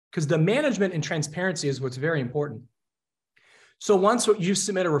because the management and transparency is what's very important. So once you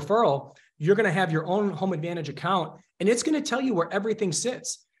submit a referral, you're going to have your own Home Advantage account, and it's going to tell you where everything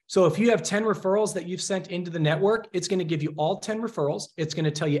sits. So if you have 10 referrals that you've sent into the network, it's going to give you all 10 referrals. It's going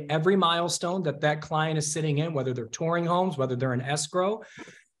to tell you every milestone that that client is sitting in, whether they're touring homes, whether they're in escrow.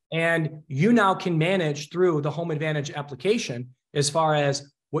 And you now can manage through the Home Advantage application as far as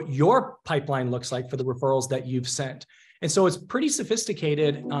what your pipeline looks like for the referrals that you've sent. And so it's pretty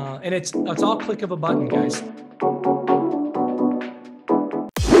sophisticated, and it's all click of a button, guys.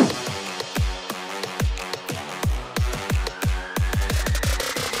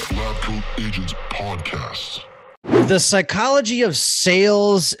 LabCoatAgents podcast. The psychology of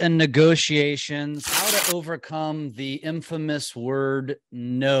sales and negotiations, how to overcome the infamous word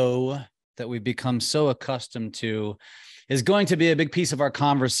no that we've become so accustomed to, is going to be a big piece of our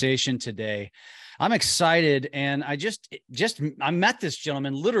conversation today. I'm excited, and I met this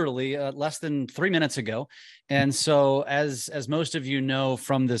gentleman literally less than 3 minutes ago. And so as most of you know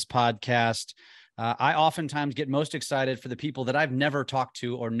from this podcast, I oftentimes get most excited for the people that I've never talked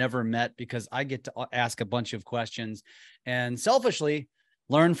to or never met, because I get to ask a bunch of questions and selfishly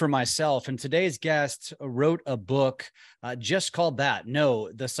learn for myself. And today's guest wrote a book just called that,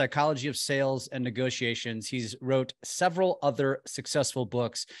 No, The Psychology of Sales and Negotiations. He's wrote several other successful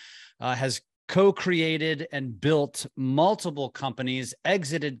books, has co-created and built multiple companies,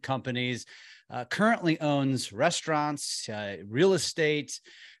 exited companies, currently owns restaurants, real estate,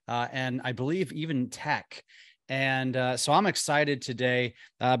 and I believe even tech. And so I'm excited today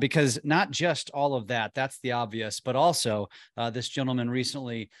because not just all of that, that's the obvious, but also this gentleman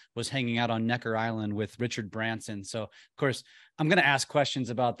recently was hanging out on Necker Island with Richard Branson. So of course, I'm going to ask questions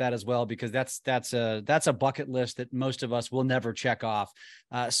about that as well, because that's a bucket list that most of us will never check off.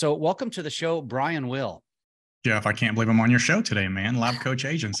 So welcome to the show, Brian Will. Jeff, I can't believe I'm on your show today, man.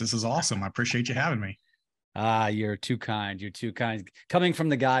 LabCoatAgents. This is awesome. I appreciate you having me. You're too kind. You're too kind. Coming from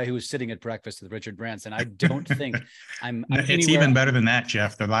the guy who was sitting at breakfast with Richard Branson, I don't think I'm it's even better than that,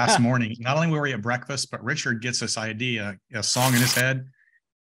 Jeff. The last morning, not only were we at breakfast, but Richard gets this idea, a song in his head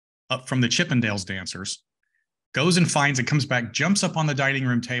up from the Chippendales dancers, goes and finds it, comes back, jumps up on the dining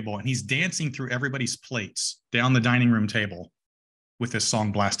room table, and he's dancing through everybody's plates down the dining room table with this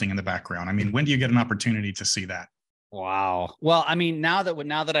song blasting in the background. I mean, when do you get an opportunity to see that? Wow. Well, I mean, now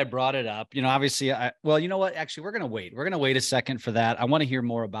that I brought it up, obviously, you know what? Actually, we're going to wait. We're going to wait a second for that. I want to hear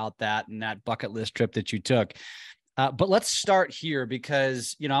more about that and that bucket list trip that you took. But let's start here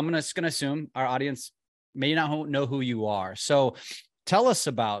because, I'm going to assume our audience may not know who you are. So tell us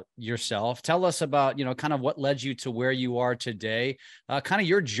about yourself. Tell us about, kind of what led you to where you are today, kind of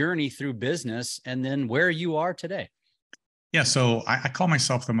your journey through business, and then where you are today. Yeah. So I call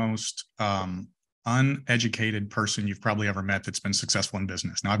myself the most, uneducated person you've probably ever met that's been successful in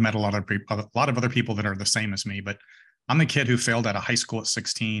business. Now, I've met a lot of other people that are the same as me, but I'm the kid who failed out of high school at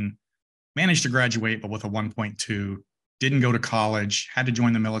 16, managed to graduate, but with a 1.2, didn't go to college, had to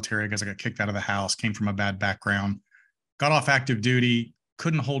join the military because I got kicked out of the house, came from a bad background, got off active duty,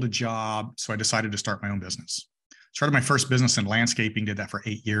 couldn't hold a job. So I decided to start my own business. Started my first business in landscaping, did that for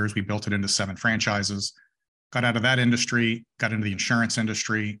 8 years. We built it into 7 franchises, got out of that industry, got into the insurance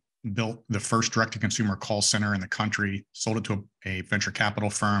industry, built the first direct-to-consumer call center in the country, sold it to a venture capital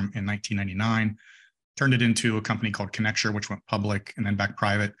firm in 1999, turned it into a company called Connecture, which went public and then back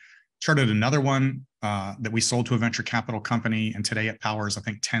private. Started another one that we sold to a venture capital company, and today it powers, I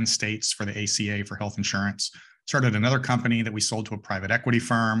think, 10 states for the ACA for health insurance. Started another company that we sold to a private equity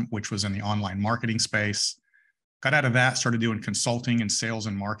firm, which was in the online marketing space. Got out of that, started doing consulting and sales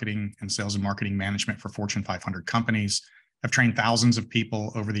and marketing management for Fortune 500 companies. I've trained thousands of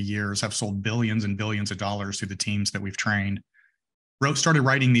people over the years, have sold billions and billions of dollars through the teams that we've trained. Started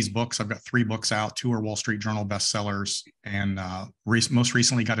writing these books. I've got 3 books out, 2 are Wall Street Journal bestsellers, and most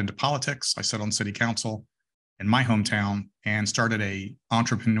recently got into politics. I sat on city council in my hometown and started a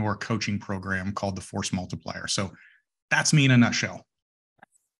entrepreneur coaching program called the Force Multiplier. So that's me in a nutshell.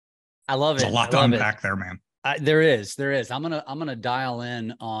 I love it. There's a lot to unpack there, man. There is. I'm gonna dial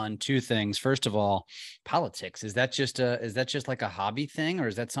in on 2 things. First of all, politics. Is that just like a hobby thing, or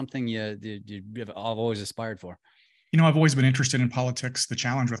is that something you've always aspired for? I've always been interested in politics. The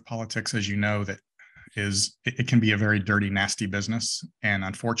challenge with politics, as you know, that is it can be a very dirty, nasty business, and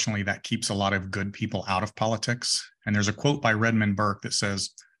unfortunately, that keeps a lot of good people out of politics. And there's a quote by Redmond Burke that says,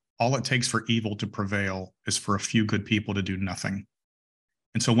 "All it takes for evil to prevail is for a few good people to do nothing."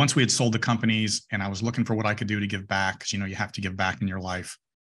 And so once we had sold the companies and I was looking for what I could do to give back, because, you have to give back in your life,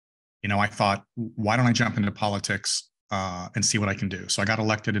 I thought, why don't I jump into politics and see what I can do? So I got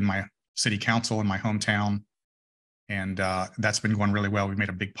elected in my city council in my hometown And that's been going really well. We've made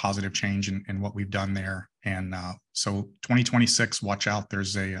a big positive change in what we've done there. And so 2026, watch out.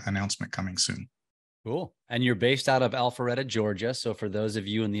 There's a announcement coming soon. Cool. And you're based out of Alpharetta, Georgia. So for those of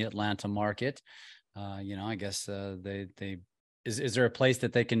you in the Atlanta market, I guess is there a place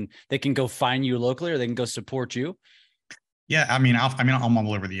that they can go find you locally, or they can go support you? Yeah, I'm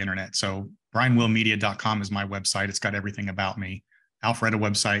all over the internet. So brianwillmedia.com is my website. It's got everything about me. Alpharetta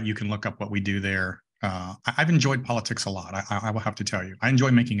website, you can look up what we do there. I've enjoyed politics a lot. I will have to tell you, I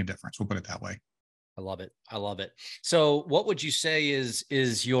enjoy making a difference. We'll put it that way. I love it. I love it. So what would you say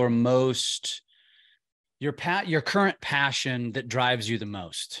is your current passion that drives you the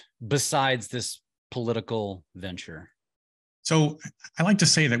most besides this political venture? So I like to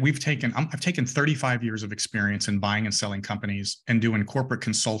say that I've taken 35 years of experience in buying and selling companies and doing corporate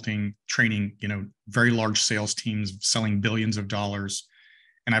consulting, training, very large sales teams, selling billions of dollars.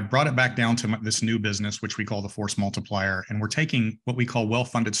 And I've brought it back down to this new business, which we call the Force Multiplier. And we're taking what we call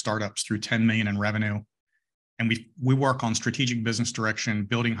well-funded startups through 10 million in revenue. And we work on strategic business direction,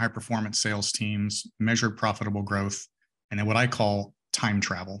 building high-performance sales teams, measured profitable growth, and then what I call time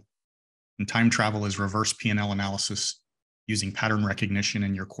travel. And time travel is reverse P&L analysis using pattern recognition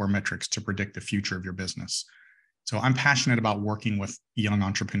in your core metrics to predict the future of your business. So I'm passionate about working with young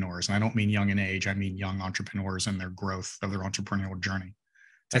entrepreneurs. And I don't mean young in age, I mean young entrepreneurs and their growth of their entrepreneurial journey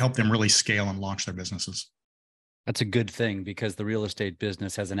to help them really scale and launch their businesses. That's a good thing, because the real estate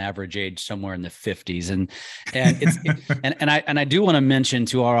business has an average age somewhere in the 50s. And I do want to mention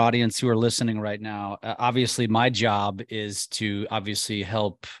to our audience who are listening right now, obviously my job is to obviously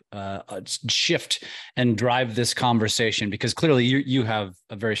help shift and drive this conversation, because clearly you have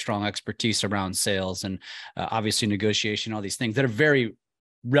a very strong expertise around sales and obviously negotiation, all these things that are very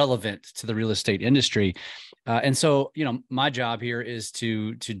relevant to the real estate industry. And so, my job here is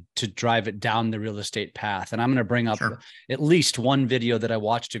to drive it down the real estate path. And I'm going to bring up at least one video that I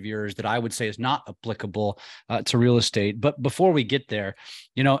watched of yours that I would say is not applicable to real estate. But before we get there,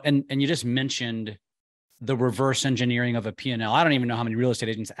 and you just mentioned the reverse engineering of a P&L. I don't even know how many real estate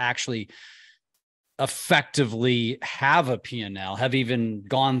agents actually effectively have a P&L, have even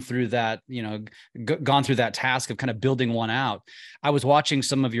gone through that, gone through that task of kind of building one out. I was watching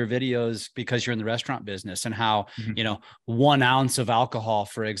some of your videos because you're in the restaurant business, and how, 1 ounce of alcohol,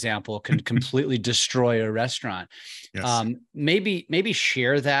 for example, can completely destroy a restaurant. Yes. Maybe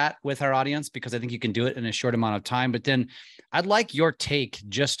share that with our audience, because I think you can do it in a short amount of time. But then I'd like your take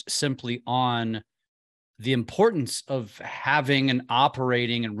just simply on the importance of having and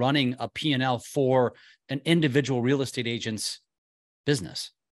operating and running a P&L for an individual real estate agent's business.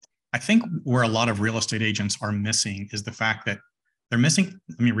 I think where a lot of real estate agents are missing is the fact that they're missing.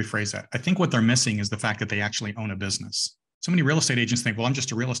 Let me rephrase that. I think what they're missing is the fact that they actually own a business. So many real estate agents think, well, I'm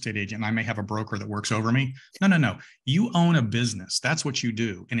just a real estate agent and I may have a broker that works over me. No. You own a business. That's what you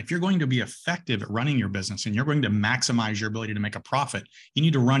do. And if you're going to be effective at running your business and you're going to maximize your ability to make a profit, you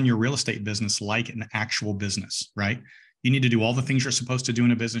need to run your real estate business like an actual business, right? You need to do all the things you're supposed to do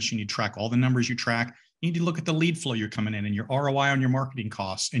in a business. You need to track all the numbers you track. You need to look at the lead flow you're coming in and your ROI on your marketing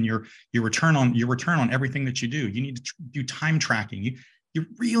costs and your return on everything that you do. You need to do time tracking. You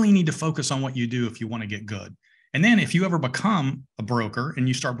really need to focus on what you do if you want to get good. And then if you ever become a broker and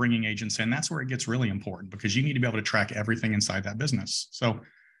you start bringing agents in, that's where it gets really important, because you need to be able to track everything inside that business. So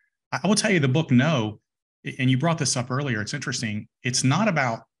I will tell you, the book No, and you brought this up earlier, it's interesting. It's not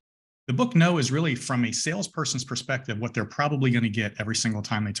about, the book No is really from a salesperson's perspective, what they're probably going to get every single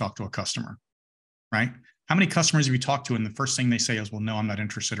time they talk to a customer, right? How many customers have you talked to and the first thing they say is, well, no, I'm not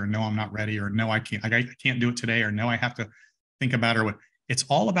interested, or no, I'm not ready, or no, I can't do it today, or no, I have to think about it, or what. It's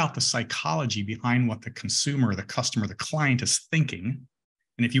all about the psychology behind what the consumer, the customer, the client is thinking.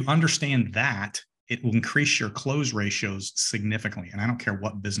 And if you understand that, it will increase your close ratios significantly. And I don't care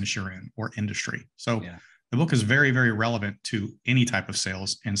what business you're in or industry. So the book is very, very relevant to any type of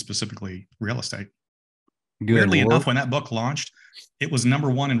sales, and specifically real estate. Good. Weirdly enough, when that book launched, it was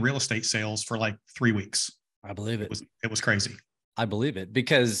 #1 in real estate sales for like 3 weeks. I believe it. It was crazy. I believe it,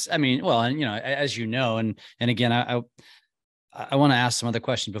 because I mean, well, and as you know, and again, I want to ask some other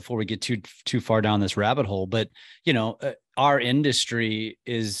questions before we get too far down this rabbit hole. But our industry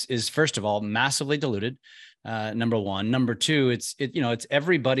is first of all massively diluted. #1. #2, it's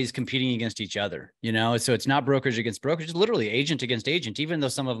everybody's competing against each other. So it's not brokerage against brokerage. It's literally agent against agent. Even though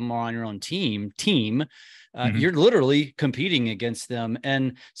some of them are on your own team, you're literally competing against them.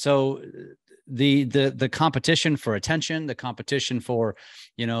 And so the competition for attention, the competition for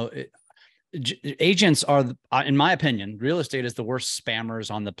agents are, in my opinion, real estate is the worst spammers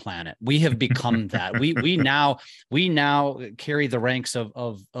on the planet. We have become that. We now carry the ranks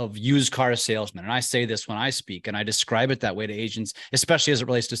of used car salesmen. And I say this when I speak, and I describe it that way to agents, especially as it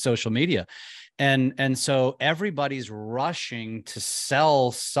relates to social media. And so everybody's rushing to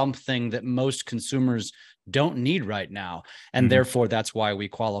sell something that most consumers don't need right now. And therefore, that's why we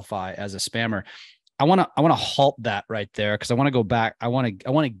qualify as a spammer. I want to halt that right there, because I want to go back. I want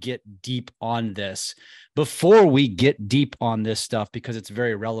to get deep on this before we get deep on this stuff, because it's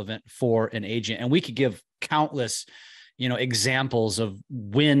very relevant for an agent. And we could give countless, examples of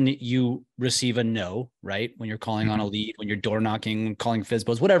when you receive a no, right? When you're calling on a lead, when you're door knocking, calling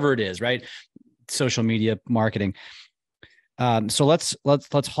FSBOs, whatever it is, right? Social media marketing. So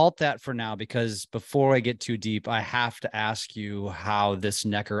let's halt that for now, because before I get too deep, I have to ask you how this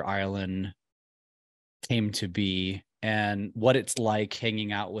Necker Island came to be and what it's like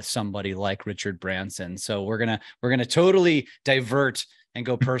hanging out with somebody like Richard Branson. So we're gonna totally divert and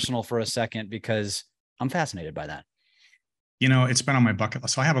go personal for a second, because I'm fascinated by that. It's been on my bucket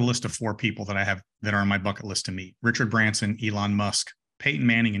list. So I have a list of 4 people that are on my bucket list to meet: Richard Branson, Elon Musk, Peyton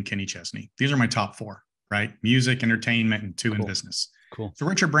Manning, and Kenny Chesney. These are my top 4, right? Music, entertainment, and 2 in business. Cool. So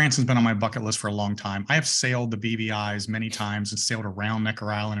Richard Branson's been on my bucket list for a long time. I have sailed the BVIs many times and sailed around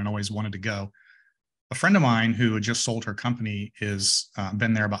Necker Island and always wanted to go. A friend of mine who had just sold her company is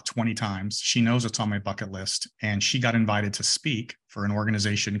been there about 20 times. She knows it's on my bucket list, and she got invited to speak for an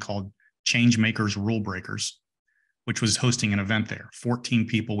organization called Change Makers Rule Breakers, which was hosting an event there. 14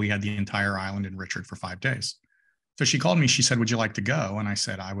 people. We had the entire island in Richard for 5 days. So she called me. She said, "Would you like to go?" And I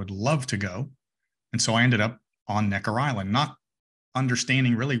said, "I would love to go." And so I ended up on Necker Island, not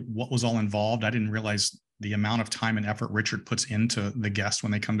understanding really what was all involved. I didn't realize the amount of time and effort Richard puts into the guests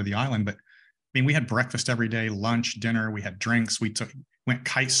when they come to the island. But we had breakfast every day, lunch, dinner, we had drinks, went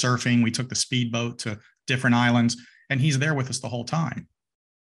kite surfing, we took the speedboat to different islands, and he's there with us the whole time.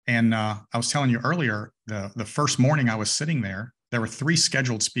 And I was telling you earlier, the first morning I was sitting there were 3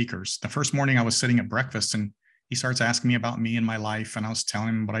 scheduled speakers. The first morning I was sitting at breakfast, and he starts asking me about me and my life, and I was telling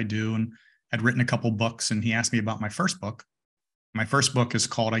him what I do, and had written a couple books, and he asked me about my first book. My first book is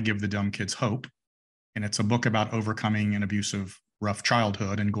called I Give the Dumb Kids Hope, and it's a book about overcoming an abusive, rough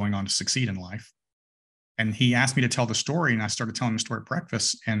childhood and going on to succeed in life. And he asked me to tell the story, and I started telling the story at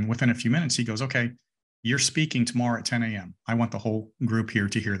breakfast. And within a few minutes, he goes, "Okay, you're speaking tomorrow at 10 a.m. I want the whole group here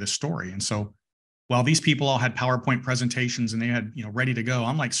to hear this story." And so while these people all had PowerPoint presentations and they had, ready to go,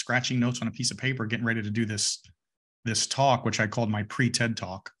 I'm like scratching notes on a piece of paper, getting ready to do this talk, which I called my pre-TED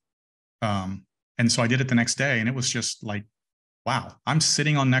talk. And so I did it the next day, and it was just like, wow, I'm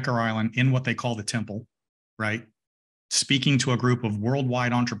sitting on Necker Island in what they call the temple, right? Speaking to a group of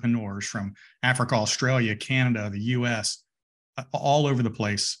worldwide entrepreneurs from Africa, Australia, Canada, the US, all over the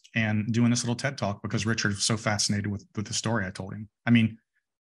place, and doing this little TED talk because Richard was so fascinated with the story I told him. I mean,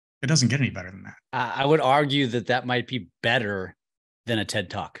 it doesn't get any better than that. I would argue that might be better than a TED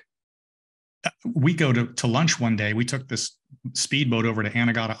talk. We go to lunch one day. We took this speedboat over to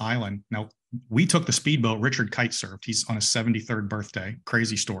Anegada Island. Now, we took the speedboat. Richard kite surfed. He's on his 73rd birthday.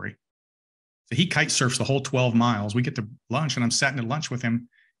 Crazy story. So he kite surfs the whole 12 miles. We get to lunch, and I'm sitting at lunch with him,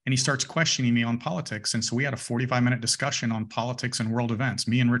 and he starts questioning me on politics. And so we had a 45-minute discussion on politics and world events,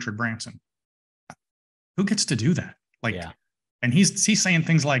 me and Richard Branson. Who gets to do that? Yeah. And he's saying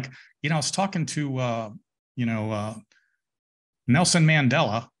things like, I was talking to, Nelson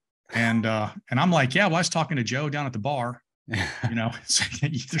Mandela. And I'm like, yeah, well, I was talking to Joe down at the bar,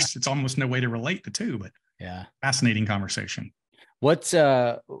 it's almost no way to relate the two, but yeah, fascinating conversation. What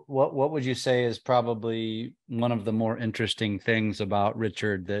would you say is probably one of the more interesting things about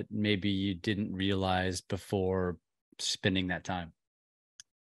Richard that maybe you didn't realize before spending that time?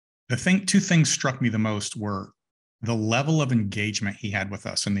 Two things struck me the most were the level of engagement he had with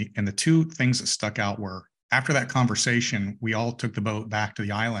us. And the 2 things that stuck out were, after that conversation, we all took the boat back to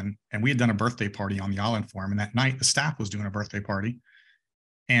the island, and we had done a birthday party on the island for him. And that night, the staff was doing a birthday party,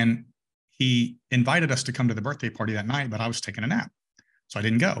 and he invited us to come to the birthday party that night, but I was taking a nap, so I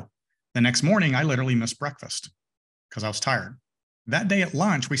didn't go. The next morning, I literally missed breakfast because I was tired. That day at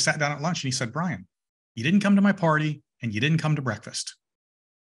lunch, we sat down at lunch, and he said, "Brian, you didn't come to my party, and you didn't come to breakfast.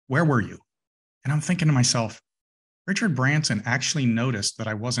 Where were you?" And I'm thinking to myself, Richard Branson actually noticed that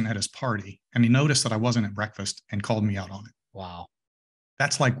I wasn't at his party, and he noticed that I wasn't at breakfast and called me out on it. Wow.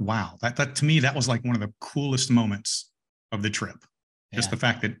 That's like, wow. That to me, that was like one of the coolest moments of the trip. Just the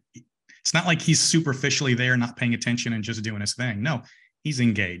fact that it's not like he's superficially there, not paying attention and just doing his thing. No, he's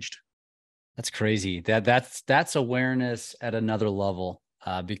engaged. That's crazy. That's awareness at another level,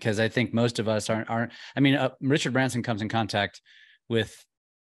 because I think most of us aren't. I mean, Richard Branson comes in contact with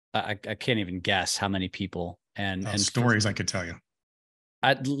I can't even guess how many people and stories I could tell you.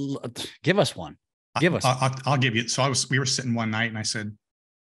 Give us one. Give us. I'll give you. So we were sitting one night and I said,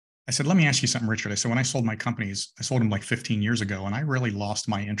 let me ask you something, Richard. I said, when I sold my companies, I sold them like 15 years ago, and I really lost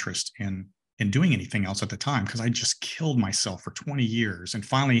my interest in doing anything else at the time because I just killed myself for 20 years and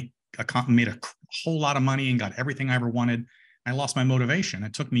finally made a whole lot of money and got everything I ever wanted. I lost my motivation.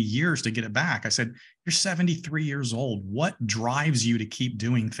 It took me years to get it back. I said, you're 73 years old. What drives you to keep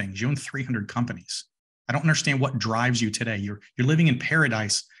doing things? You own 300 companies. I don't understand what drives you today. You're living in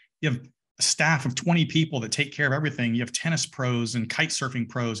paradise. You have a staff of 20 people that take care of everything. You have tennis pros and kite surfing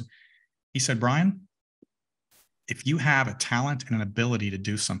pros. He said, Brian, if you have a talent and an ability to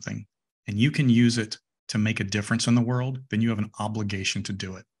do something and you can use it to make a difference in the world, then you have an obligation to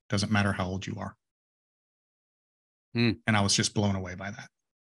do it. Doesn't matter how old you are. And I was just blown away by that.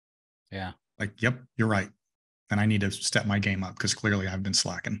 Yeah. Like, yep, you're right. And I need to step my game up because clearly I've been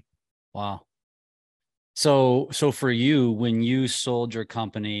slacking. Wow. So for you, when you sold your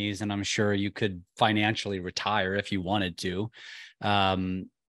companies, and I'm sure you could financially retire if you wanted to,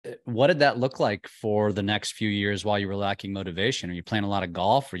 what did that look like for the next few years while you were lacking motivation? Are you playing a lot of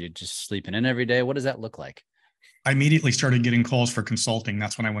golf? Or are you just sleeping in every day? What does that look like? I immediately started getting calls for consulting.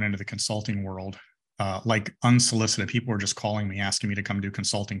 That's when I went into the consulting world. Like unsolicited, people were just calling me, asking me to come do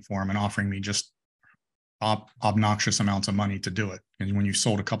consulting for them and offering me just obnoxious amounts of money to do it. And when you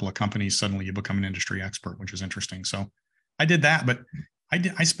sold a couple of companies, suddenly you become an industry expert, which is interesting. So I did that, but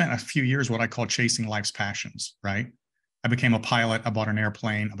I spent a few years what I call chasing life's passions, right? I became a pilot. I bought an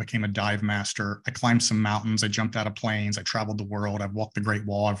airplane. I became a dive master. I climbed some mountains. I jumped out of planes. I traveled the world. I've walked the Great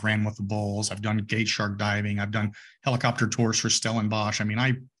Wall. I've ran with the bulls. I've done gate shark diving. I've done helicopter tours for Stellenbosch. I mean,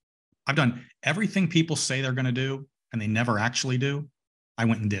 I've done everything people say they're going to do and they never actually do. I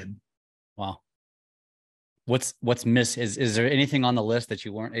went and did. Wow. What's miss? Is there anything on the list that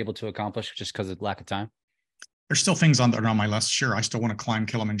you weren't able to accomplish just because of lack of time? There's still things on my list. Sure. I still want to climb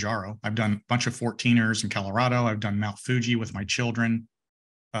Kilimanjaro. I've done a bunch of 14ers in Colorado. I've done Mount Fuji with my children.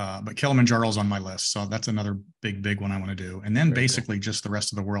 But Kilimanjaro is on my list. So that's another big one I want to do. And then Very basically cool. Just the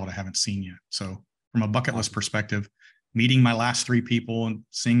rest of the world I haven't seen yet. So from a bucket list perspective, meeting my last 3 people and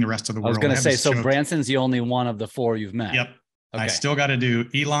seeing the rest of the world. I was going to say, so Branson's the only one of the 4 you've met. Yep. Okay. I still got to do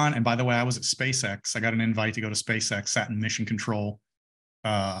Elon. And by the way, I was at SpaceX. I got an invite to go to SpaceX, sat in mission control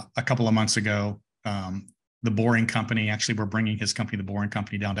a couple of months ago. The Boring Company, actually, we're bringing his company, the Boring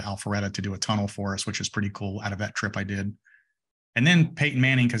Company, down to Alpharetta to do a tunnel for us, which is pretty cool out of that trip I did. And then Peyton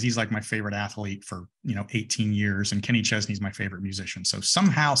Manning, because he's like my favorite athlete for, 18 years. And Kenny Chesney's my favorite musician. So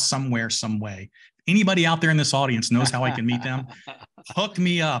somehow, somewhere, some way, anybody out there in this audience knows how I can meet them. Hook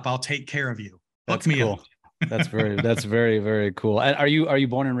me up. I'll take care of you. Hook me up. That's very, very cool. And are you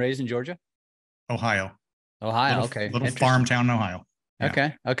born and raised in Georgia? Ohio. Okay. Little farm town in Ohio.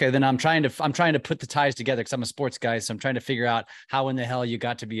 Yeah. Okay. Then I'm trying to put the ties together because I'm a sports guy. So I'm trying to figure out how in the hell you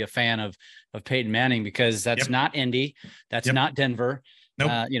got to be a fan of Peyton Manning, because that's not Indy. That's not Denver.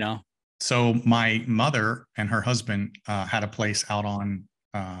 Nope. So my mother and her husband had a place out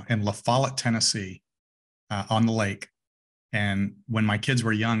in La Follette, Tennessee, on the lake. And when my kids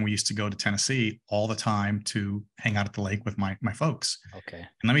were young, we used to go to Tennessee all the time to hang out at the lake with my folks. Okay.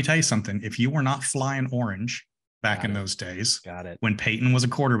 And let me tell you something. If you were not flying orange back in those days, when Peyton was a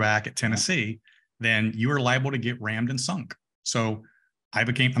quarterback at Tennessee, then you were liable to get rammed and sunk. So I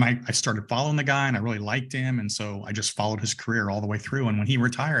started following the guy and I really liked him. And so I just followed his career all the way through. And when he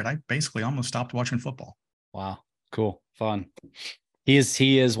retired, I basically almost stopped watching football. Wow. Cool. Fun. He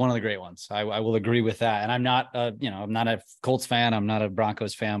is one of the great ones. I will agree with that. And I'm not I'm not a Colts fan. I'm not a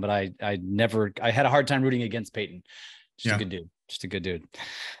Broncos fan, but I had a hard time rooting against Peyton. Just a good dude.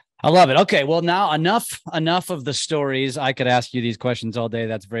 I love it. Okay. Well, now enough of the stories. I could ask you these questions all day.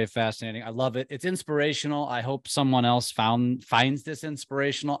 That's very fascinating. I love it. It's inspirational. I hope someone else finds this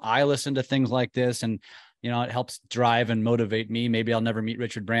inspirational. I listen to things like this and, it helps drive and motivate me. Maybe I'll never meet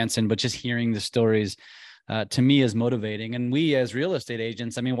Richard Branson, but just hearing the stories to me is motivating. And we as real estate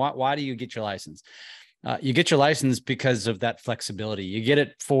agents, I mean, why do you get your license? You get your license because of that flexibility. You get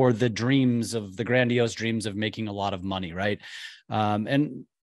it for the grandiose dreams of making a lot of money, right? And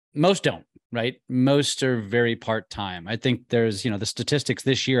most don't, right? Most are very part-time. I think there's, the statistics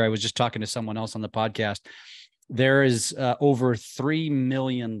this year, I was just talking to someone else on the podcast. There is over 3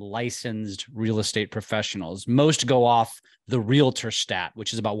 million licensed real estate professionals. Most go off the realtor stat,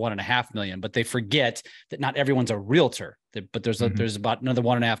 which is about 1.5 million, but they forget that not everyone's a realtor, but there's about another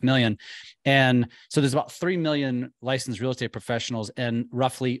 1.5 million. And so there's about 3 million licensed real estate professionals and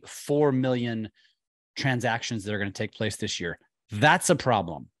roughly 4 million transactions that are going to take place this year. That's a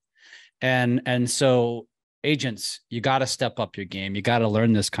problem. And so agents, you got to step up your game. You got to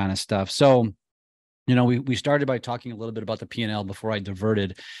learn this kind of stuff. So, we started by talking a little bit about the P&L before I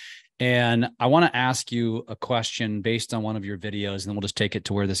diverted. And I want to ask you a question based on one of your videos, and then we'll just take it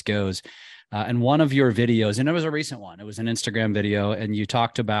to where this goes. And one of your videos, and it was a recent one, it was an Instagram video, and you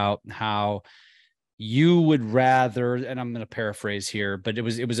talked about how you would rather, and I'm going to paraphrase here, but it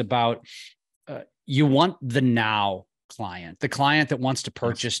was about you want the now client, the client that wants to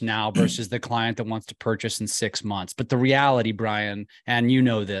purchase now versus the client that wants to purchase in 6 months. But the reality, Brian, and you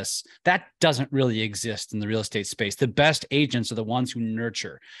know this, that doesn't really exist in the real estate space. The best agents are the ones who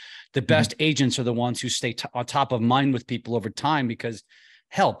nurture. The best agents are the ones who stay on top of mind with people over time, because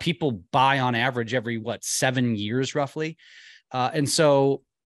hell, people buy on average every 7 years roughly. And so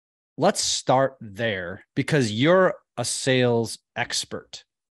let's start there, because you're a sales expert,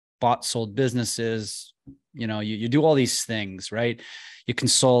 bought, sold businesses, you do all these things, right? You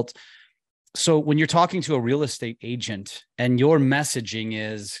consult. So when you're talking to a real estate agent and your messaging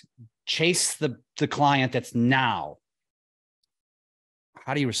is chase the client that's now,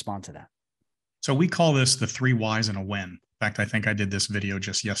 how do you respond to that? So we call this the 3 whys and a when. In fact, I think I did this video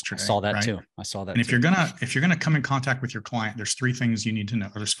just yesterday. I saw that right? too. I saw that. And if you're gonna come in contact with your client, there's 3 things you need to know,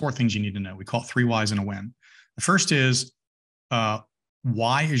 or there's 4 things you need to know. We call it 3 whys and a when. The first is,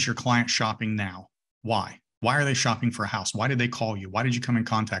 why is your client shopping now? Why? Why are they shopping for a house? Why did they call you? Why did you come in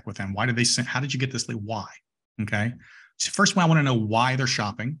contact with them? Why did they send? How did you get this lead? Why? Okay. So first one, I want to know why they're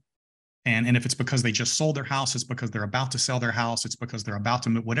shopping. And if it's because they just sold their house, it's because they're about to sell their house, it's because they're about to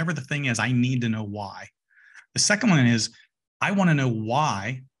move, whatever the thing is, I need to know why. The second one is, I want to know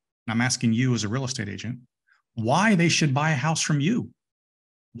why, and I'm asking you as a real estate agent, why they should buy a house from you.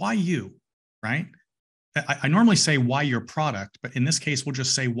 Why you, right? I normally say why your product, but in this case, we'll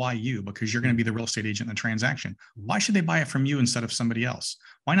just say why you, because you're going to be the real estate agent in the transaction. Why should they buy it from you instead of somebody else?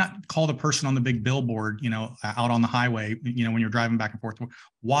 Why not call the person on the big billboard, out on the highway, when you're driving back and forth?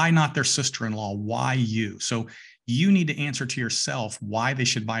 Why not their sister-in-law? Why you? So you need to answer to yourself why they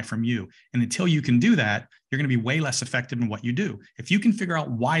should buy from you. And until you can do that, you're going to be way less effective in what you do. If you can figure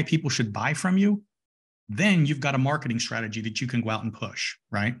out why people should buy from you, then you've got a marketing strategy that you can go out and push,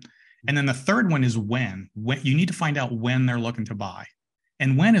 right? And then the third one is when you need to find out when they're looking to buy.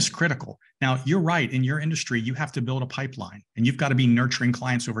 And when is critical. Now, you're right. In your industry, you have to build a pipeline and you've got to be nurturing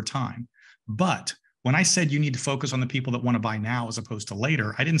clients over time. But when I said you need to focus on the people that want to buy now as opposed to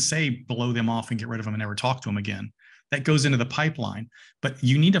later, I didn't say blow them off and get rid of them and never talk to them again. That goes into the pipeline. But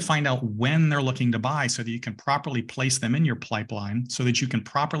you need to find out when they're looking to buy so that you can properly place them in your pipeline, so that you can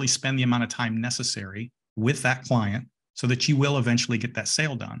properly spend the amount of time necessary with that client so that you will eventually get that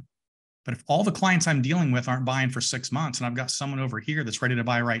sale done. But if all the clients I'm dealing with aren't buying for 6 months and I've got someone over here that's ready to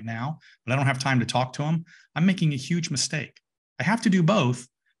buy right now, but I don't have time to talk to them, I'm making a huge mistake. I have to do both,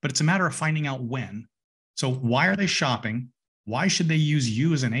 but it's a matter of finding out when. So why are they shopping? Why should they use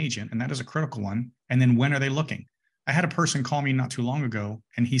you as an agent? And that is a critical one. And then when are they looking? I had a person call me not too long ago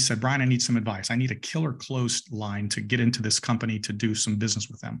and he said, Brian, I need some advice. I need a killer close line to get into this company to do some business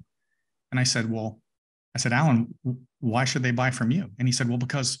with them. And I said, Alan, why should they buy from you? And he said, well,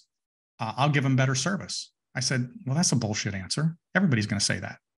 because I'll give them better service. I said, well, that's a bullshit answer. Everybody's going to say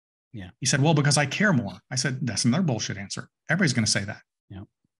that. Yeah. He said, well, because I care more. I said, that's another bullshit answer. Everybody's going to say that. Yeah.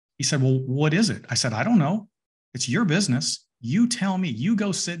 He said, well, what is it? I said, I don't know. It's your business. You tell me. You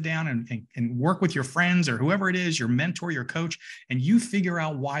go sit down and work with your friends or whoever it is, your mentor, your coach, and you figure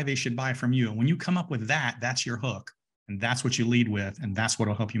out why they should buy from you. And when you come up with that, that's your hook. And that's what you lead with. And that's what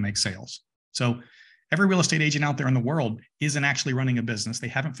will help you make sales. So every real estate agent out there in the world isn't actually running a business. They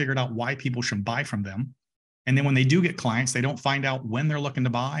haven't figured out why people should buy from them. And then when they do get clients, they don't find out when they're looking to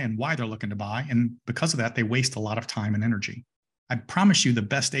buy and why they're looking to buy. And because of that, they waste a lot of time and energy. I promise you, the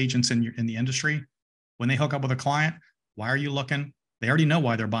best agents in the industry, when they hook up with a client, why are you looking? They already know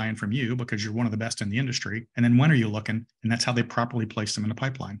why they're buying from you because you're one of the best in the industry. And then when are you looking? And that's how they properly place them in the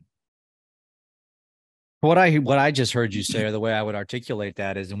pipeline. What I just heard you say, or the way I would articulate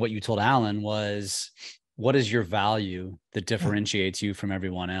that is, and what you told Alan was, what is your value that differentiates you from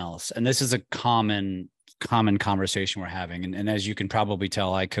everyone else? And this is a common conversation we're having. And as you can probably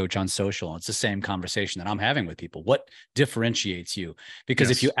tell, I coach on social. It's the same conversation that I'm having with people. What differentiates you? Because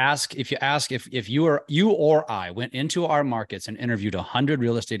if you ask if you or I went into our markets and interviewed 100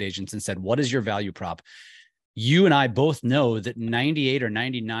 real estate agents and said, what is your value prop? You and I both know that 98 or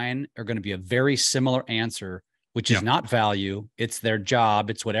 99 are going to be a very similar answer, which is not value. It's their job.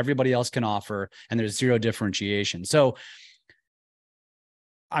 It's what everybody else can offer. And there's zero differentiation. So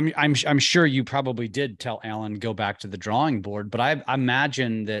I'm sure you probably did tell Alan, go back to the drawing board, but I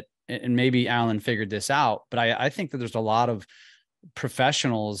imagine that, and maybe Alan figured this out, but I think that there's a lot of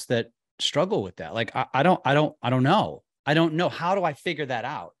professionals that struggle with that. Like, I don't know. I don't know. How do I figure that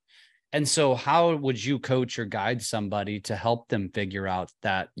out? And so how would you coach or guide somebody to help them figure out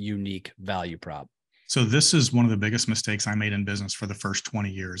that unique value prop? So this is one of the biggest mistakes I made in business for the first 20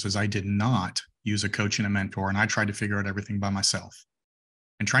 years is I did not use a coach and a mentor, and I tried to figure out everything by myself.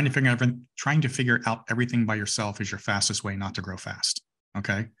 And trying to figure out everything by yourself is your fastest way not to grow fast.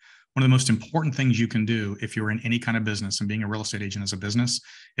 Okay. One of the most important things you can do if you're in any kind of business, and being a real estate agent is a business,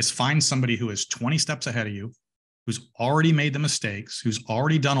 is find somebody who is 20 steps ahead of you, who's already made the mistakes, who's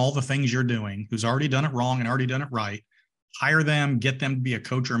already done all the things you're doing, who's already done it wrong and already done it right. Hire them, get them to be a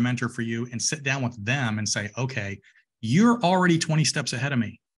coach or a mentor for you, and sit down with them and say, okay, you're already 20 steps ahead of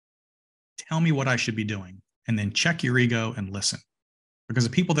me. Tell me what I should be doing. And then check your ego and listen. Because the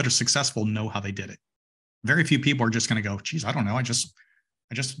people that are successful know how they did it. Very few people are just going to go, geez, I don't know. I just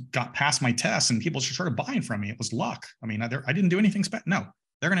got past my test and people just started buying from me. It was luck. I mean, I didn't do anything special. No,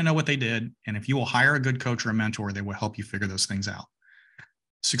 they're going to know what they did. And if you will hire a good coach or a mentor, they will help you figure those things out.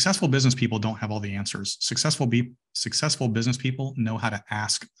 Successful business people don't have all the answers. Successful business people know how to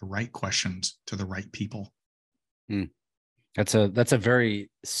ask the right questions to the right people. That's a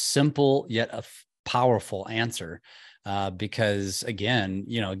very simple yet a powerful answer. Because again,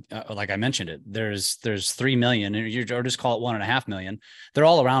 like I mentioned it, there's 3 million, or just call it 1.5 million. They're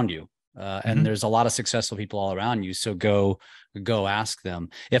all around you. And there's a lot of successful people all around you. So go ask them.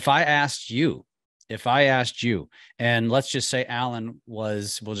 If I asked you, and let's just say Alan we're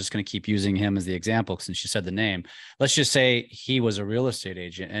just going to keep using him as the example since you said the name. Let's just say he was a real estate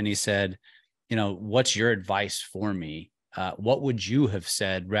agent and he said, what's your advice for me? What would you have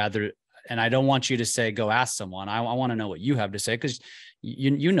said rather? And I don't want you to say, go ask someone. I want to know what you have to say, because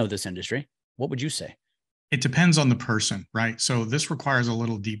you know this industry. What would you say? It depends on the person, right? So this requires a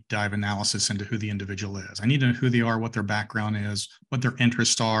little deep dive analysis into who the individual is. I need to know who they are, what their background is, what their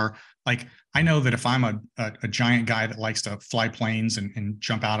interests are. Like, I know that if I'm a giant guy that likes to fly planes and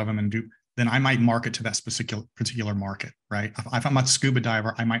jump out of them and then I might market to that particular market, right? If I'm a scuba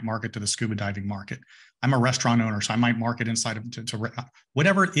diver, I might market to the scuba diving market. I'm a restaurant owner, so I might market inside of to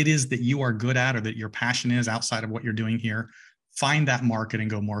whatever it is that you are good at or that your passion is outside of what you're doing here. Find that market and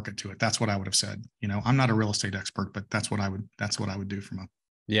go market to it. That's what I would have said. I'm not a real estate expert, but that's what I would do from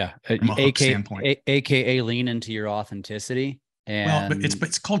a hook standpoint. AKA lean into your authenticity. But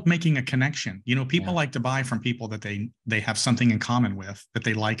it's called making a connection. People like to buy from people that they have something in common with, that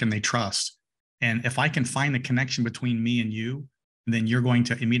they like and they trust. And if I can find the connection between me and you, then you're going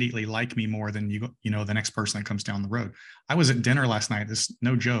to immediately like me more than the next person that comes down the road. I was at dinner last night. This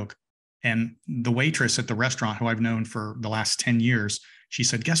no joke. And the waitress at the restaurant, who I've known for the last 10 years, she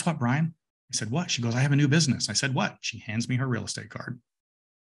said, "Guess what, Brian?" I said, "What?" She goes, "I have a new business." I said, "What?" She hands me her real estate card.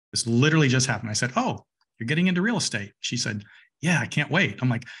 This literally just happened. I said, "Oh, you're getting into real estate." She said, "Yeah, I can't wait." I'm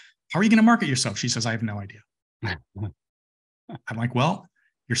like, "How are you going to market yourself?" She says, "I have no idea." I'm like, "Well,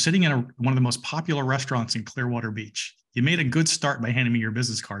 you're sitting in one of the most popular restaurants in Clearwater Beach. You made a good start by handing me your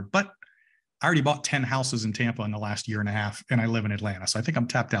business card, but I already bought 10 houses in Tampa in the last year and a half, and I live in Atlanta. So I think I'm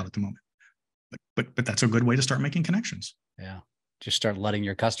tapped out at the moment." But that's a good way to start making connections. Yeah. Just start letting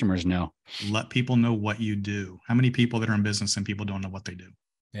your customers know. Let people know what you do. How many people that are in business and people don't know what they do?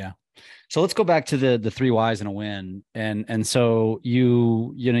 Yeah. So let's go back to the 3 whys and a win. And so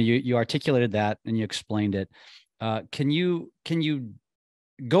you articulated that and you explained it. Can you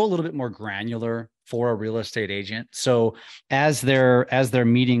go a little bit more granular for a real estate agent? So as they're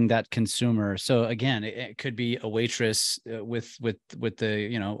meeting that consumer, so again, it could be a waitress with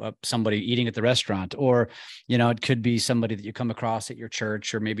the, somebody eating at the restaurant, or, it could be somebody that you come across at your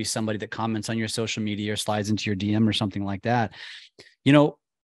church, or maybe somebody that comments on your social media or slides into your DM or something like that.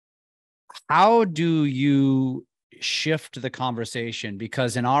 How do you shift the conversation?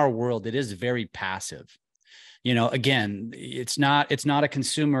 Because in our world, it is very passive. Again, it's not a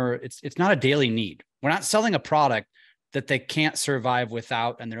consumer. It's not a daily need. We're not selling a product that they can't survive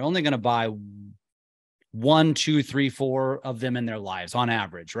without, and they're only going to buy 1, 2, 3, 4 of them in their lives on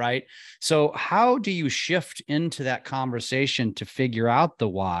average, right? So how do you shift into that conversation to figure out the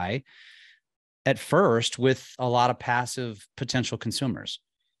why at first with a lot of passive potential consumers?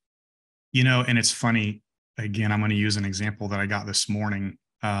 And it's funny. Again, I'm going to use an example that I got this morning.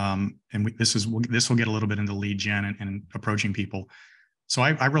 This will get a little bit into lead gen and approaching people. So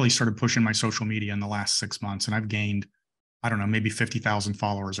I really started pushing my social media in the last 6 months, and I've gained, I don't know, maybe 50,000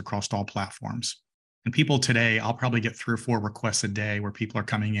 followers across all platforms. And people today, I'll probably get 3 or 4 requests a day where people are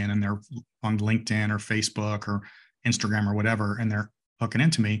coming in and they're on LinkedIn or Facebook or Instagram or whatever, and they're hooking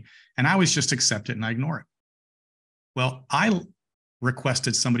into me. And I always just accept it and I ignore it. Well, I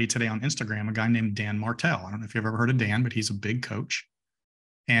requested somebody today on Instagram, a guy named Dan Martell. I don't know if you've ever heard of Dan, but he's a big coach.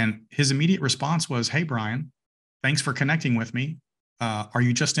 And his immediate response was, "Hey, Brian, thanks for connecting with me. Are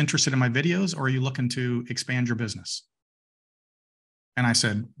you just interested in my videos, or are you looking to expand your business?" And I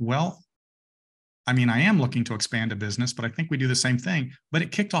said, "Well, I mean, I am looking to expand a business, but I think we do the same thing." But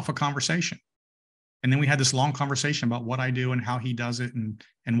it kicked off a conversation. And then we had this long conversation about what I do and how he does it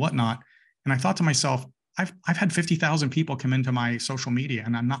and whatnot. And I thought to myself, I've had 50,000 people come into my social media,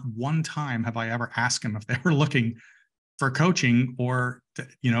 and not one time have I ever asked them if they were looking for coaching or,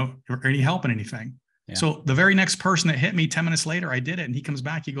 or any help in anything. Yeah. So the very next person that hit me 10 minutes later, I did it. And he comes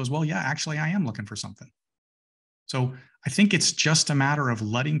back, he goes, "Well, yeah, actually I am looking for something." So I think it's just a matter of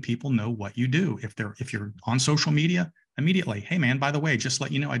letting people know what you do. If you're on social media, immediately, "Hey man, by the way, just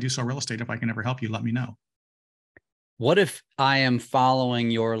let you know, I do sell real estate. If I can ever help you, let me know." What if I am following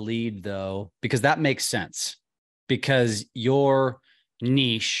your lead though? Because that makes sense, because your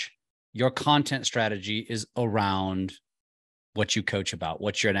niche, your content strategy is around what you coach about,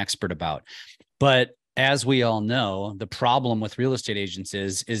 what you're an expert about. But as we all know, the problem with real estate agents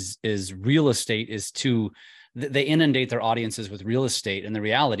is real estate is they inundate their audiences with real estate. And the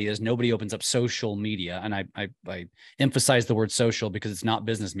reality is nobody opens up social media. And I emphasize the word social because it's not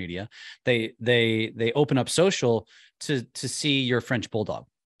business media. They open up social to see your French bulldog,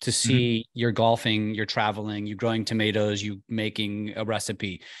 to see you're golfing, you're traveling, you growing tomatoes, you making a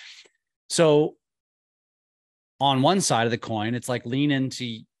recipe. So on one side of the coin, it's like lean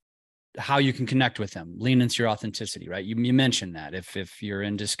into how you can connect with them, lean into your authenticity, right? You mentioned that if you're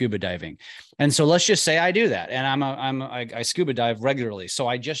into scuba diving. And so let's just say I do that, and I scuba dive regularly. So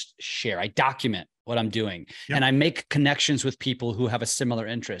I just share, I document what I'm doing, and I make connections with people who have a similar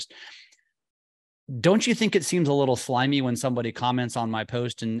interest. Don't you think it seems a little slimy when somebody comments on my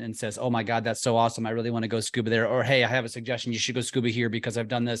post and says, "Oh my God, that's so awesome, I really want to go scuba there," or "Hey, I have a suggestion, you should go scuba here because I've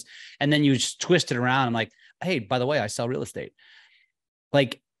done this." And then you just twist it around. I'm like, "Hey, by the way, I sell real estate."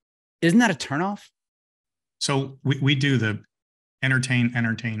 Like, isn't that a turnoff? So we do the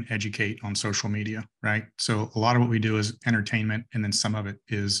entertain, educate on social media, right? So a lot of what we do is entertainment, and then some of it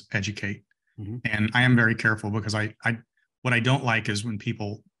is educate. And I am very careful because what I don't like is when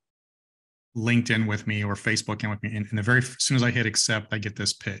people LinkedIn with me or Facebook in with me, and as soon as I hit accept, I get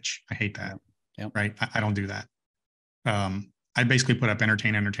this pitch. I hate that. Right? I don't do that. I basically put up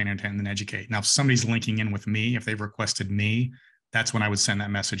entertain, and then educate. Now, if somebody's linking in with me, if they've requested me, that's when I would send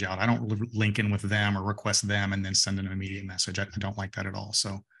that message out. I don't link in with them or request them and then send an immediate message. I don't like that at all.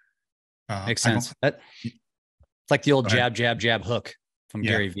 So makes sense. It's like the old jab, hook from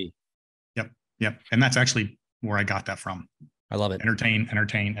Gary Vee. Yep. And that's actually where I got that from. I love it.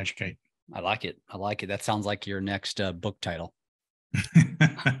 Entertain, educate. I like it. That sounds like your next book title.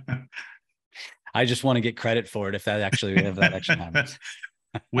 I just want to get credit for it if that actually happens.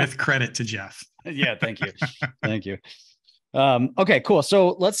 With credit to Jeff. Yeah, thank you. Thank you. Okay, cool.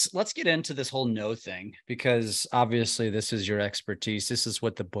 So let's get into this whole no thing, because obviously this is your expertise. This is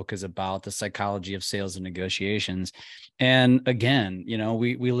what the book is about, the psychology of sales and negotiations. And again,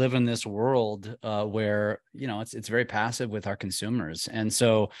 we live in this world where, it's very passive with our consumers. And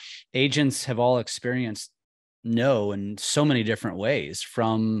so agents have all experienced no in so many different ways,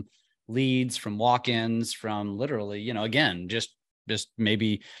 from leads, from walk-ins, from literally, again, just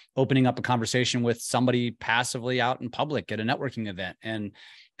maybe opening up a conversation with somebody passively out in public at a networking event. And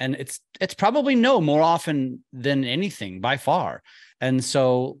it's probably no more often than anything by far. And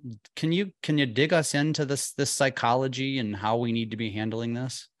so can you dig us into this psychology and how we need to be handling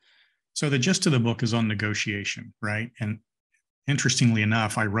this? So the gist of the book is on negotiation, right? And interestingly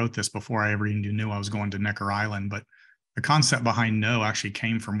enough, I wrote this before I ever even knew I was going to Necker Island, but the concept behind no actually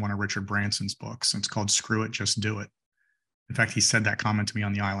came from one of Richard Branson's books. It's called Screw It, Just Do It. In fact, he said that comment to me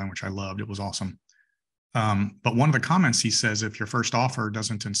on the island, which I loved. It was awesome. But one of the comments he says, if your first offer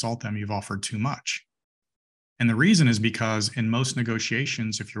doesn't insult them, you've offered too much. And the reason is because in most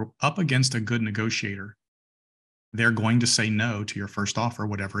negotiations, if you're up against a good negotiator, they're going to say no to your first offer,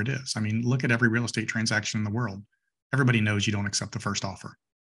 whatever it is. I mean, look at every real estate transaction in the world. Everybody knows you don't accept the first offer.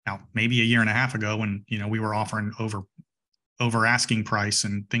 Now, maybe a year and a half ago when, we were offering over asking price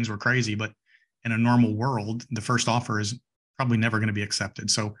and things were crazy, but in a normal world, the first offer is probably never going to be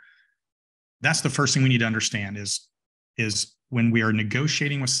accepted. So that's the first thing we need to understand is when we are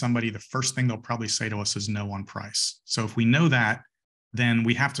negotiating with somebody, the first thing they'll probably say to us is no on price. So if we know that, then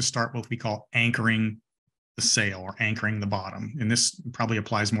we have to start what we call anchoring the sale or anchoring the bottom. And this probably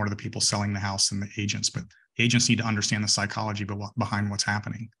applies more to the people selling the house than the agents, but agents need to understand the psychology behind what's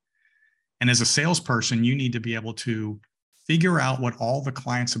happening. And as a salesperson, you need to be able to figure out what all the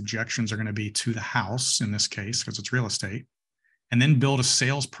client's objections are going to be to the house, in this case, because it's real estate, and then build a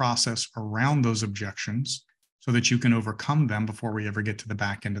sales process around those objections so that you can overcome them before we ever get to the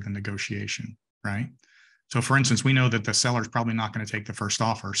back end of the negotiation, right? So for instance, we know that the seller's probably not going to take the first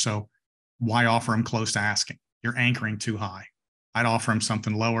offer. So why offer them close to asking? You're anchoring too high. I'd offer them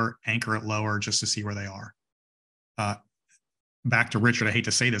something lower, anchor it lower just to see where they are. Back to Richard, I hate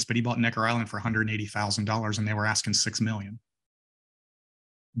to say this, but he bought Necker Island for $180,000 and they were asking $6 million.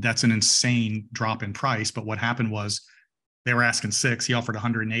 That's an insane drop in price. But what happened was they were asking 6, he offered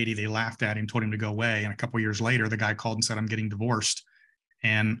 180. They laughed at him, told him to go away. And a couple of years later, the guy called and said, I'm getting divorced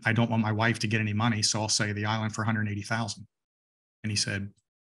and I don't want my wife to get any money. So I'll say the island for 180,000. And he said,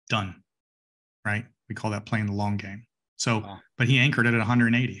 done. Right. We call that playing the long game. So, wow. But he anchored it at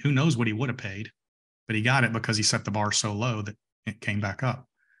 180. Who knows what he would have paid, but he got it because he set the bar so low that it came back up.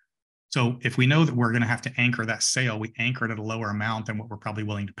 So if we know that we're going to have to anchor that sale, we anchor it at a lower amount than what we're probably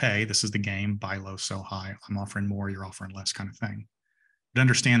willing to pay. This is the game, buy low, sell high. I'm offering more, you're offering less kind of thing. But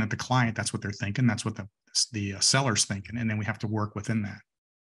understand that the client, that's what they're thinking. That's what the seller's thinking. And then we have to work within that.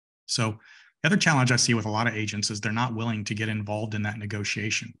 So the other challenge I see with a lot of agents is they're not willing to get involved in that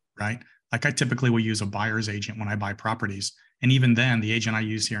negotiation, right? Like I typically will use a buyer's agent when I buy properties. And even then, the agent I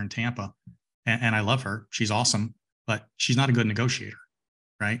use here in Tampa, and I love her, she's awesome, but she's not a good negotiator,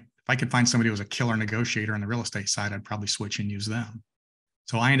 right? If I could find somebody who was a killer negotiator on the real estate side, I'd probably switch and use them.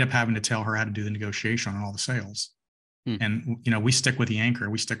 So I end up having to tell her how to do the negotiation on all the sales. And, you know, we stick with the anchor,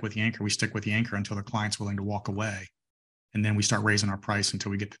 we stick with the anchor, we stick with the anchor until the client's willing to walk away. And then we start raising our price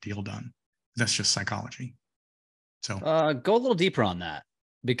until we get the deal done. That's just psychology. So go a little deeper on that,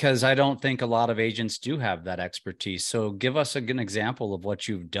 because I don't think a lot of agents do have that expertise. So give us an example of what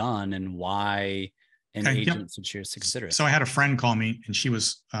you've done and why an agent should consider it. So I had a friend call me and she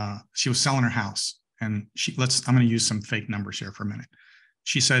was selling her house, and I'm going to use some fake numbers here for a minute.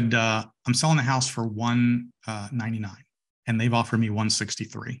 She said, I'm selling the house for $199 and they've offered me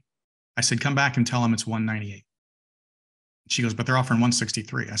 $163. I said, come back and tell them it's $198. She goes, but they're offering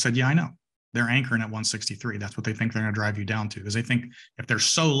 $163. I said, yeah, I know. They're anchoring at $163. That's what they think they're going to drive you down to, because they think if they're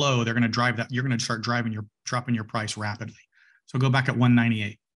so low, they're going to drive that. You're going to start dropping your price rapidly. So go back at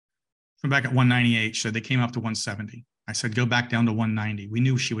 $198. Come back at $198. So they came up to $170. I said, go back down to $190. We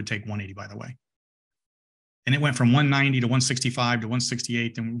knew she would take $180, by the way. And it went from $190 to $165 to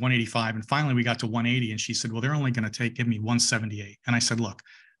 $168 to $185. And finally we got to $180. And she said, well, they're only going to give me $178. And I said, look,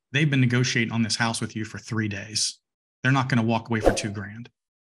 they've been negotiating on this house with you for 3 days. They're not going to walk away for $2,000.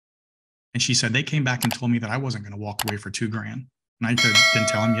 And she said, they came back and told me that I wasn't going to walk away for $2,000. And I said, then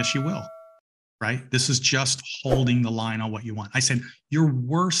tell them, yes, you will. Right? This is just holding the line on what you want. I said, your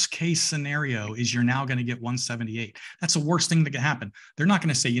worst case scenario is you're now going to get 178. That's the worst thing that could happen. They're not going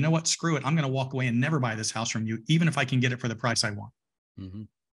to say, you know what, screw it. I'm going to walk away and never buy this house from you, even if I can get it for the price I want. Mm-hmm.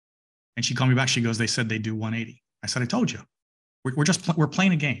 And she called me back. She goes, they said they do 180. I said, I told you. We're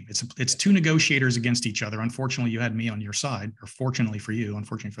playing a game. It's two negotiators against each other. Unfortunately, you had me on your side, or fortunately for you,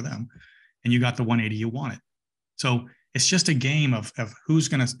 unfortunately for them, and you got the 180 you wanted. So it's just a game of who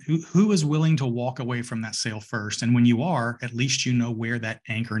is willing to walk away from that sale first. And when you are, at least you know where that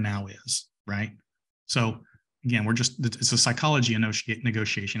anchor now is, right? So again, it's a psychology of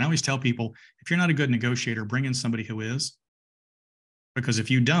negotiation. I always tell people, if you're not a good negotiator, bring in somebody who is, because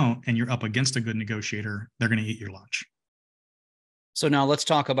if you don't and you're up against a good negotiator, they're going to eat your lunch. So now let's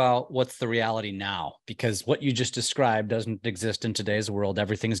talk about what's the reality now, because what you just described doesn't exist in today's world.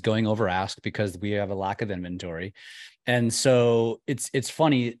 Everything's going over ask because we have a lack of inventory. And so it's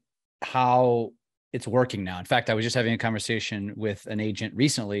funny how it's working now. In fact, I was just having a conversation with an agent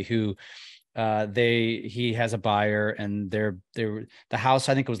recently who he has a buyer, and the house,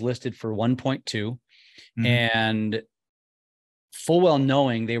 I think, was listed for 1.2, mm-hmm. and full well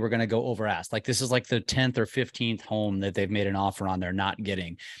knowing they were going to go over ask. Like, this is like the 10th or 15th home that they've made an offer on, they're not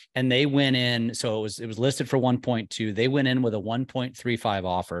getting. And they went in, so it was listed for 1.2. They went in with a 1.35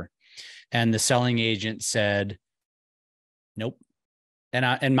 offer, and the selling agent said, nope.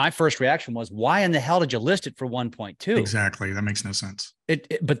 And my first reaction was, why in the hell did you list it for 1.2? Exactly. That makes no sense.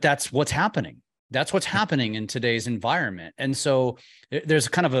 But that's what's happening. That's what's happening in today's environment. And so there's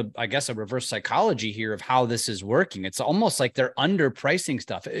kind of a reverse psychology here of how this is working. It's almost like they're underpricing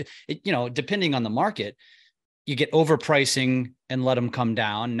stuff. Depending on the market, you get overpricing and let them come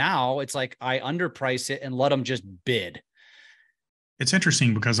down. Now it's like, I underprice it and let them just bid. It's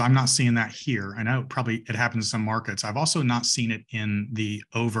interesting because I'm not seeing that here. I know it happens in some markets. I've also not seen it in the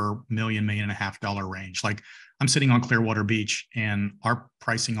over $1 million, $1.5 million range. Like, I'm sitting on Clearwater Beach, and our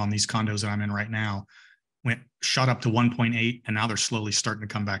pricing on these condos that I'm in right now shot up to 1.8, and now they're slowly starting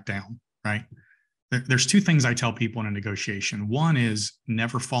to come back down, right? There's two things I tell people in a negotiation. One is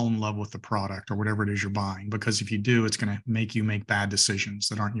never fall in love with the product or whatever it is you're buying, because if you do, it's going to make you make bad decisions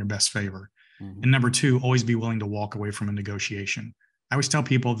that aren't in your best favor. And number two, always be willing to walk away from a negotiation. I always tell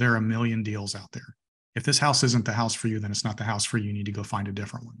people there are a million deals out there. If this house isn't the house for you, then it's not the house for you. You need to go find a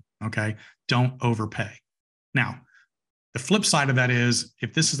different one. Okay. Don't overpay. Now, the flip side of that is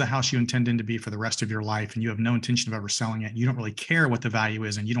if this is the house you intend to be for the rest of your life and you have no intention of ever selling it, you don't really care what the value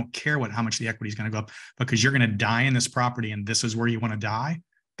is and you don't care how much the equity is going to go up because you're going to die in this property and this is where you want to die.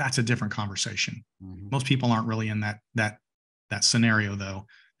 That's a different conversation. Most people aren't really in that scenario though.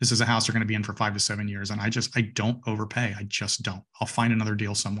 This is a house they're going to be in for 5 to 7 years. And I don't overpay. I just don't. I'll find another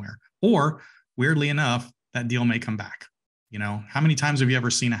deal somewhere. Or weirdly enough, that deal may come back. You know, how many times have you ever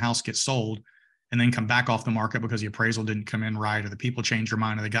seen a house get sold and then come back off the market because the appraisal didn't come in right, or the people changed their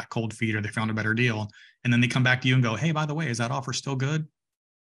mind, or they got cold feet, or they found a better deal. And then they come back to you and go, hey, by the way, is that offer still good?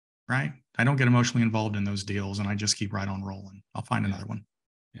 Right? I don't get emotionally involved in those deals and I just keep right on rolling. I'll find another one.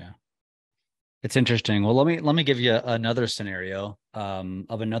 Yeah. It's interesting. Well, let me give you another scenario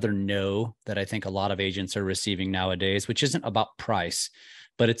of another no that I think a lot of agents are receiving nowadays, which isn't about price,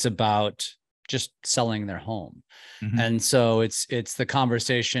 but it's about just selling their home. And so it's the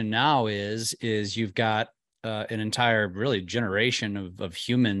conversation now is you've got an entire really generation of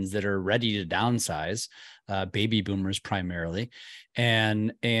humans that are ready to downsize, baby boomers primarily,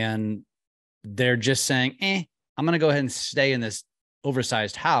 and they're just saying, I'm going to go ahead and stay in this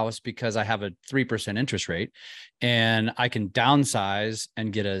oversized house because I have a 3% interest rate and I can downsize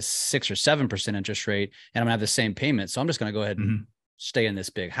and get a 6 or 7% interest rate and I'm gonna have the same payment. So I'm just going to go ahead and stay in this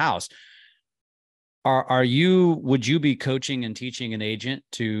big house. Would you be coaching and teaching an agent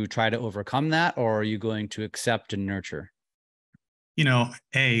to try to overcome that? Or are you going to accept and nurture? You know,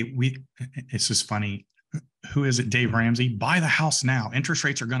 it's just funny. Who is it? Dave Ramsey. Buy the house now. Interest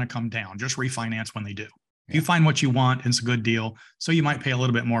rates are going to come down. Just refinance when they do. If you find what you want, it's a good deal. So you might pay a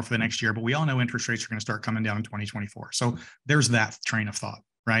little bit more for the next year, but we all know interest rates are going to start coming down in 2024. So there's that train of thought,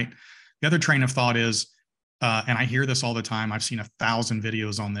 right? The other train of thought is, and I hear this all the time. I've seen 1,000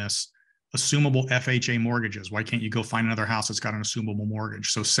 videos on this, assumable FHA mortgages. Why can't you go find another house that's got an assumable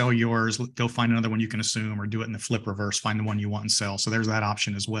mortgage? So sell yours, go find another one you can assume, or do it in the flip reverse, find the one you want and sell. So there's that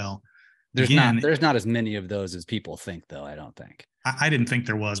option as well. There's not as many of those as people think, though. I don't think. I didn't think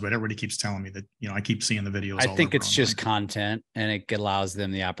there was, but everybody keeps telling me that, you know, I keep seeing the videos. I think it's just content and it allows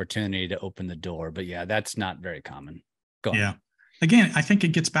them the opportunity to open the door. But yeah, that's not very common. Go on. Yeah. Again, I think it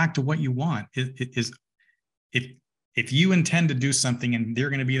gets back to what you want. If you intend to do something and they're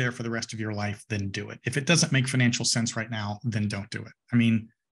going to be there for the rest of your life, then do it. If it doesn't make financial sense right now, then don't do it. I mean,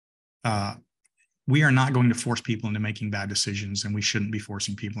 we are not going to force people into making bad decisions, and we shouldn't be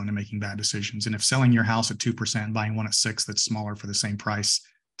forcing people into making bad decisions. And if selling your house at 2% and buying one at 6% that's smaller for the same price,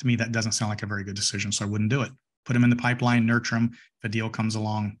 to me, that doesn't sound like a very good decision. So I wouldn't do it. Put them in the pipeline, nurture them. If a deal comes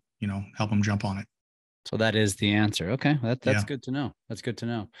along, you know, help them jump on it. So that is the answer. Okay. That's good to know. That's good to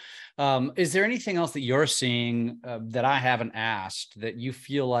know. Is there anything else that you're seeing that I haven't asked that you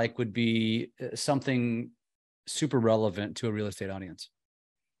feel like would be something super relevant to a real estate audience?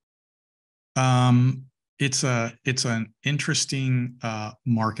 It's an interesting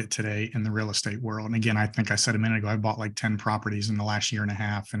market today in the real estate world. And again, I think I said a minute ago, I bought like 10 properties in the last year and a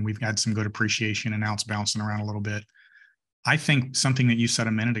half, and we've had some good appreciation and now it's bouncing around a little bit. I think something that you said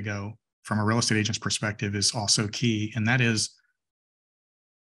a minute ago from a real estate agent's perspective is also key. And that is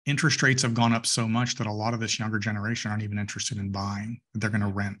interest rates have gone up so much that a lot of this younger generation aren't even interested in buying. They're going to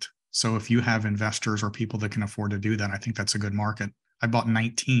rent. So if you have investors or people that can afford to do that, I think that's a good market. I bought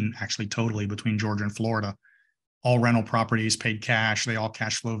 19 actually totally between Georgia and Florida, all rental properties, paid cash. They all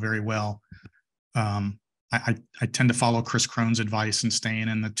cash flow very well. I tend to follow Chris Crone's advice and staying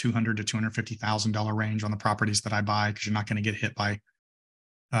in the $200,000 to $250,000 range on the properties that I buy, because you're not going to get hit by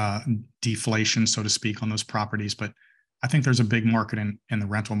deflation, so to speak, on those properties. But I think there's a big market in the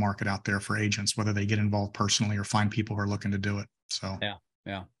rental market out there for agents, whether they get involved personally or find people who are looking to do it. So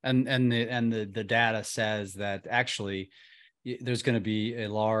yeah. And the data says that actually there's going to be a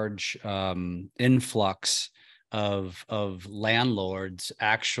large influx of landlords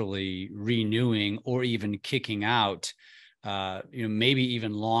actually renewing or even kicking out, maybe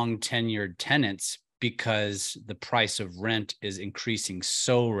even long tenured tenants, because the price of rent is increasing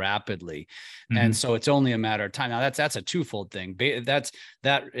so rapidly. And so it's only a matter of time. Now that's a twofold thing.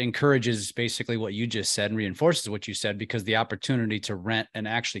 That encourages basically what you just said and reinforces what you said, because the opportunity to rent and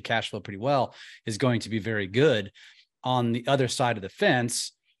actually cash flow pretty well is going to be very good. On the other side of the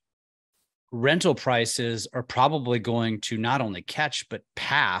fence, rental prices are probably going to not only catch, but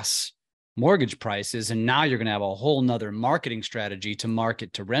pass mortgage prices. And now you're going to have a whole nother marketing strategy to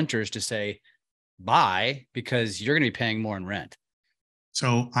market to renters to say, buy, because you're going to be paying more in rent.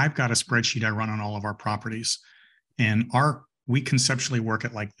 So I've got a spreadsheet I run on all of our properties, and we conceptually work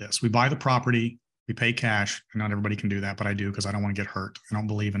it like this. We buy the property, we pay cash, and not everybody can do that, but I do because I don't want to get hurt. I don't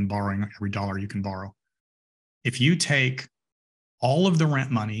believe in borrowing every dollar you can borrow. If you take all of the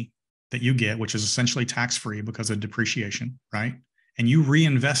rent money that you get, which is essentially tax-free because of depreciation, right? And you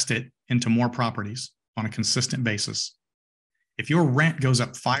reinvest it into more properties on a consistent basis. If your rent goes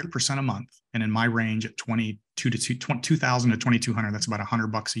up 5% a month, and in my range at 2,000 to 2,200, that's about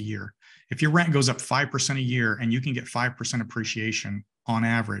 $100 a year. If your rent goes up 5% a year and you can get 5% appreciation on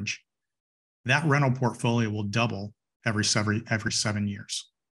average, that rental portfolio will double every 7 years.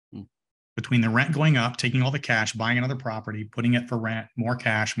 Between the rent going up, taking all the cash, buying another property, putting it for rent, more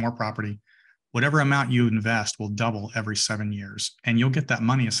cash, more property, whatever amount you invest will double every 7 years, and you'll get that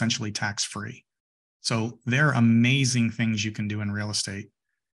money essentially tax-free. So there are amazing things you can do in real estate.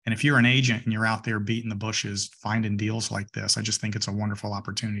 And if you're an agent and you're out there beating the bushes, finding deals like this, I just think it's a wonderful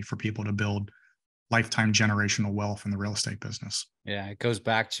opportunity for people to build lifetime generational wealth in the real estate business. Yeah, it goes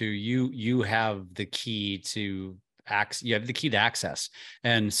back to you have the key to access.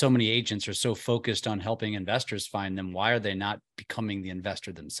 And so many agents are so focused on helping investors find them. Why are they not becoming the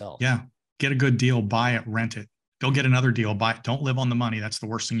investor themselves? Yeah. Get a good deal, buy it, rent it. Go get another deal, buy it. Don't live on the money. That's the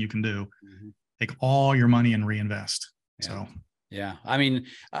worst thing you can do. Mm-hmm. Take all your money and reinvest. Yeah. So, yeah. I mean,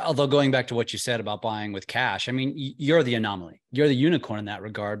 although going back to what you said about buying with cash, I mean, you're the anomaly. You're the unicorn in that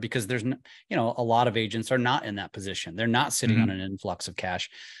regard, because there's, a lot of agents are not in that position. They're not sitting on an influx of cash.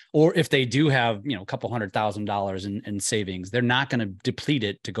 Or if they do have, a couple $100,000 in savings, they're not going to deplete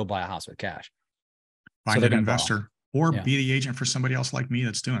it to go buy a house with cash. Find an investor or be the agent for somebody else like me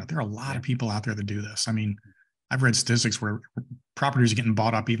that's doing it. There are a lot of people out there that do this. I mean, I've read statistics where properties are getting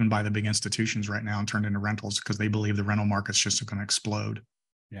bought up even by the big institutions right now and turned into rentals because they believe the rental market's just going to explode.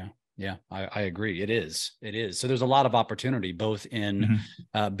 Yeah. Yeah, I agree. It is. So there's a lot of opportunity, both in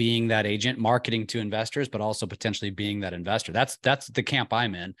being that agent, marketing to investors, but also potentially being that investor. That's the camp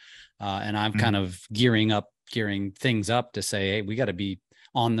I'm in. And I'm kind of gearing things up to say, hey, we got to be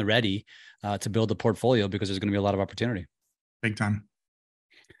on the ready to build a portfolio, because there's going to be a lot of opportunity. Big time.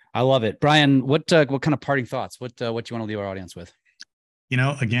 I love it. Brian, what kind of parting thoughts? What do you want to leave our audience with?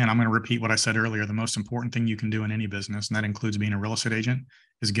 Again, I'm going to repeat what I said earlier. The most important thing you can do in any business, and that includes being a real estate agent,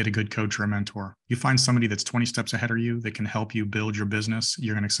 is get a good coach or a mentor. You find somebody that's 20 steps ahead of you that can help you build your business,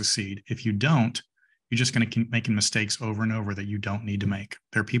 you're going to succeed. If you don't, you're just going to keep making mistakes over and over that you don't need to make.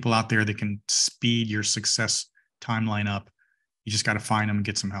 There are people out there that can speed your success timeline up. You just got to find them and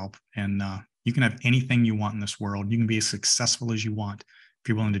get some help. And you can have anything you want in this world. You can be as successful as you want if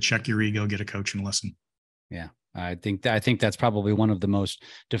you're willing to check your ego, get a coach, and listen. Yeah. I think that's probably one of the most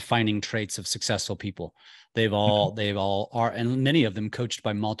defining traits of successful people. They've all are, and many of them coached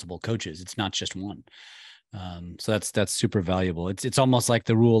by multiple coaches. It's not just one. So that's super valuable. It's almost like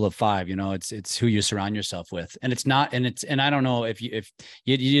the rule of 5, it's who you surround yourself with. And it's not, and I don't know if you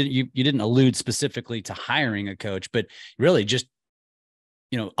didn't allude specifically to hiring a coach, but really just,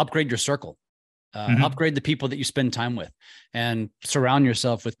 upgrade your circle. Upgrade the people that you spend time with, and surround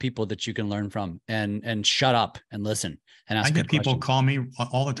yourself with people that you can learn from, and shut up and listen and ask. I get people call me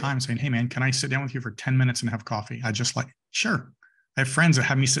all the time saying, "Hey man, can I sit down with you for 10 minutes and have coffee?" I just sure. I have friends that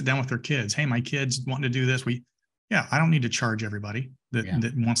have me sit down with their kids. Hey, my kids wanting to do this. I don't need to charge everybody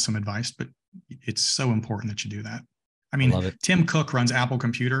that wants some advice, but it's so important that you do that. I mean, Tim Cook runs Apple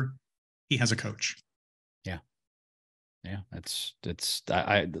Computer. He has a coach. Yeah,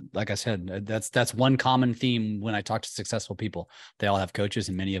 I like I said, that's one common theme when I talk to successful people. They all have coaches,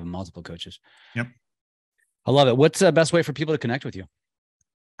 and many of them multiple coaches. Yep. I love it. What's the best way for people to connect with you?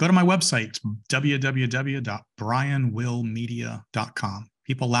 Go to my website, www.brianwillmedia.com.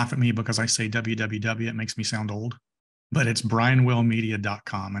 People laugh at me because I say www. It makes me sound old, but it's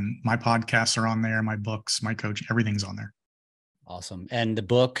brianwillmedia.com. And my podcasts are on there, my books, my coach, everything's on there. Awesome. And the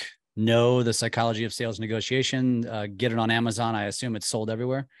book, The Psychology of Sales Negotiation, get it on Amazon. I assume it's sold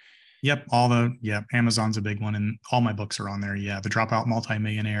everywhere. Yep. Amazon's a big one. And all my books are on there. Yeah. The Dropout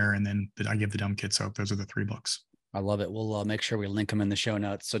Multimillionaire. And then I Give the Dumb Kids Hope. Those are the 3 books. I love it. We'll make sure we link them in the show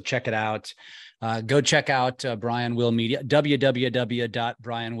notes. So check it out. Go check out Brian Will Media,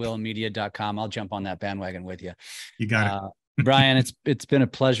 www.brianwillmedia.com. I'll jump on that bandwagon with you. You got it. Brian, it's been a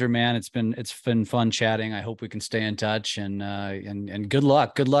pleasure, man. It's been fun chatting. I hope we can stay in touch, and good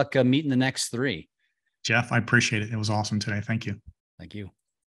luck. Good luck meeting the next 3. Jeff, I appreciate it. It was awesome today. Thank you. Thank you.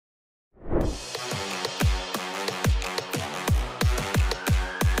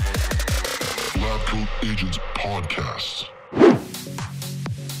 LabCoatAgents Podcast.